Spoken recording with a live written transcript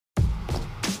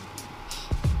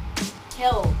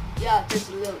hell, yeah,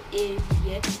 just a little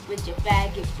idiot with your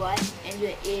faggot butt and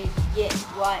your idiot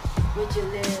butt with your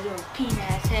little penis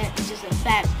head. It's just a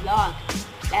fat vlog.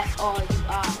 That's all you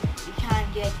are. You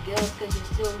can't get girls because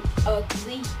you're so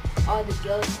ugly. All the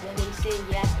girls, when they say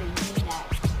yes, they mean that.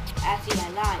 Actually, I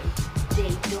lied. They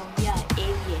don't. You're an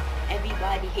idiot.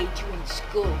 Everybody hates you in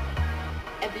school.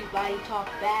 Everybody talk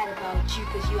bad about you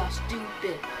because you are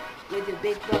stupid. With your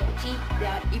big buck teeth, they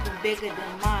are even bigger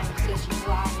than mine because you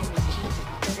lie in the teeth.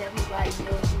 Because everybody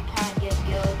knows you can't get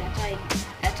girls.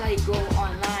 That's why you go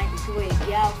online to a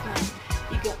girlfriend.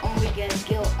 You can only get a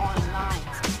girl online.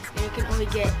 And you can only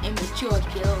get immature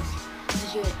girls.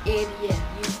 Because you're an idiot.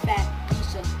 You fat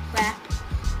piece of crap.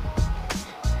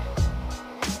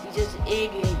 You're just an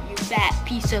idiot. You fat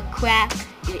piece of crap.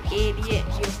 You're an idiot.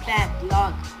 You're a fat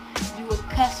vlog. You were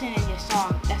cussing in your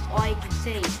song. That's all you can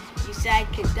say. You said I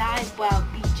could die, but I'll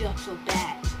beat you up so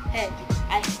bad. Heck,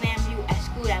 I slammed you at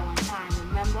school that one time,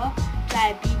 remember?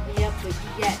 Try to beat me up, but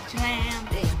you got slammed.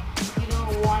 Hey, you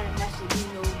don't want to mess with me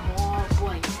no more,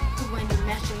 boy. Because when you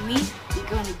mess with me, you're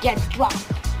going to get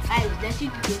dropped. I just let you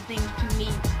do the things to me,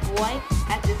 boy.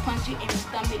 I have to punch you in the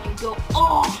stomach and go,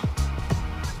 oh!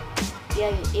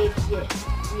 Yeah, you're an idiot.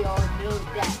 We all know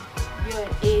that. You're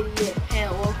an idiot,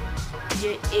 hell.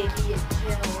 You're an idiot,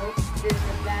 hell. This is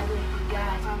a battle of you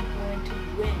guys. I'm going to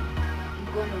win.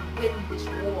 I'm going to win this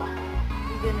war.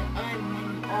 You're going to earn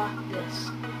money off this.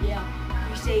 Yeah,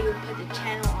 you say you'll put the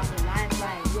channel on the line, but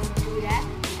I wouldn't do that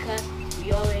because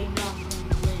we already know I'm going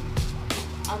to win.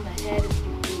 I'm ahead of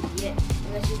you, idiot.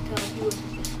 Unless you tell viewers to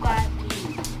subscribe to you.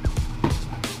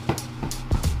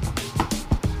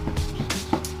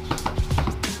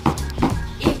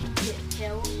 Idiot,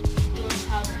 hell. You don't know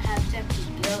how to have sex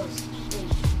with girls.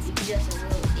 You're just a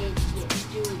little idiot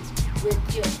dude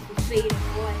with your faded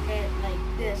forehead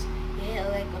like this. Your hair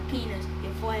like a penis.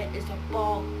 Your forehead is a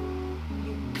ball.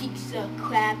 You piece of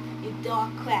crap. You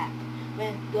dog crap.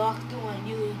 When dogs doing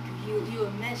you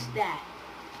will miss that.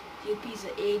 You piece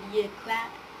of idiot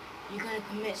crap. You're gonna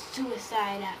commit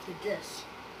suicide after this.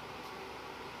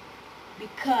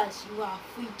 Because you are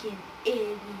a freaking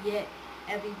idiot.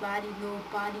 Everybody,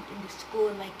 nobody in the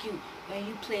school like you. When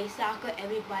you play soccer,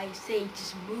 everybody say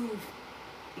just move.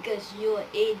 Because you're an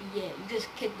idiot. You just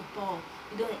kick the ball.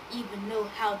 You don't even know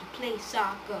how to play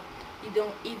soccer. You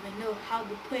don't even know how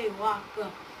to play soccer.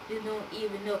 You don't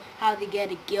even know how to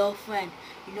get a girlfriend.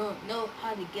 You don't know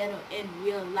how to get her in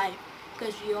real life.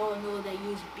 Because we all know that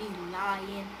you be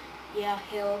lying. Yeah,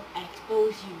 hell, I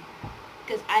expose you.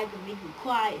 Because I can make you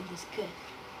cry in this kiss.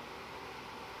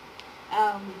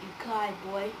 I'll make you cry,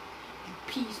 boy. You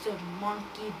piece of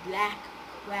monkey black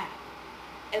crap.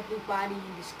 Everybody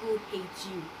in the school hates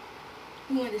you.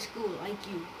 Who in the school like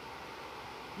you?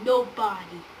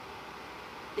 Nobody.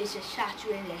 They just shot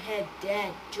you in the head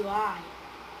dead, dry.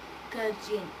 Because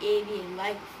you're an idiot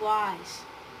like flies.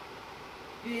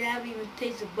 You never even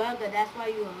taste a burger, that's why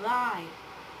you're alive.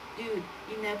 Dude,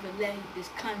 you never left this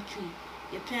country.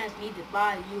 Your parents need to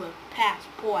buy you a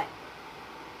passport.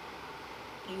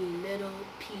 You little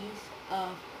piece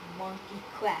of monkey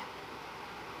crap.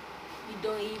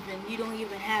 You don't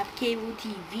even have cable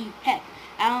TV. Heck,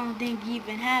 I don't think you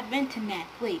even have internet.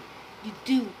 Wait, you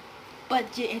do.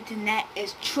 But your internet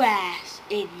is trash,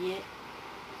 idiot.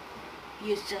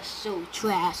 You're just so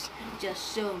trash. Just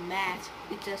so mad.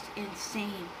 It's just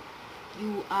insane.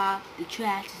 You are the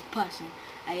trashiest person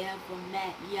I ever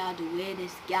met. You are the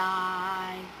weirdest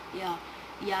guy. Yeah,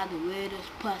 you are the weirdest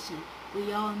person.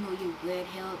 We all know you're weird,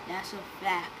 hell. That's a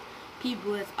fact.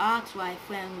 People with ask why I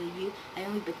friend with you. I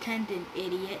only pretending,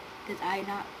 idiot, cause I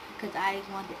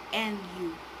want to end you.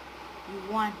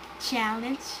 You want the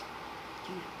challenge?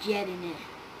 You getting it.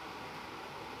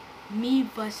 Me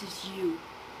versus you.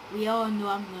 We all know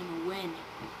I'm gonna win.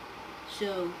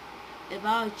 So if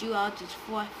I was you, I'll just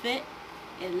forfeit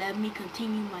and let me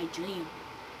continue my dream.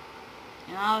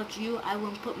 And if I was you, I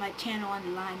wouldn't put my channel on the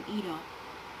line either.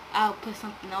 I'll put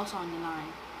something else on the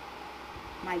line.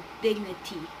 My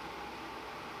dignity.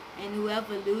 And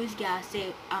whoever loses gotta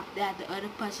say that the other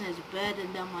person is better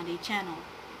than them on their channel.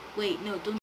 Wait, no, don't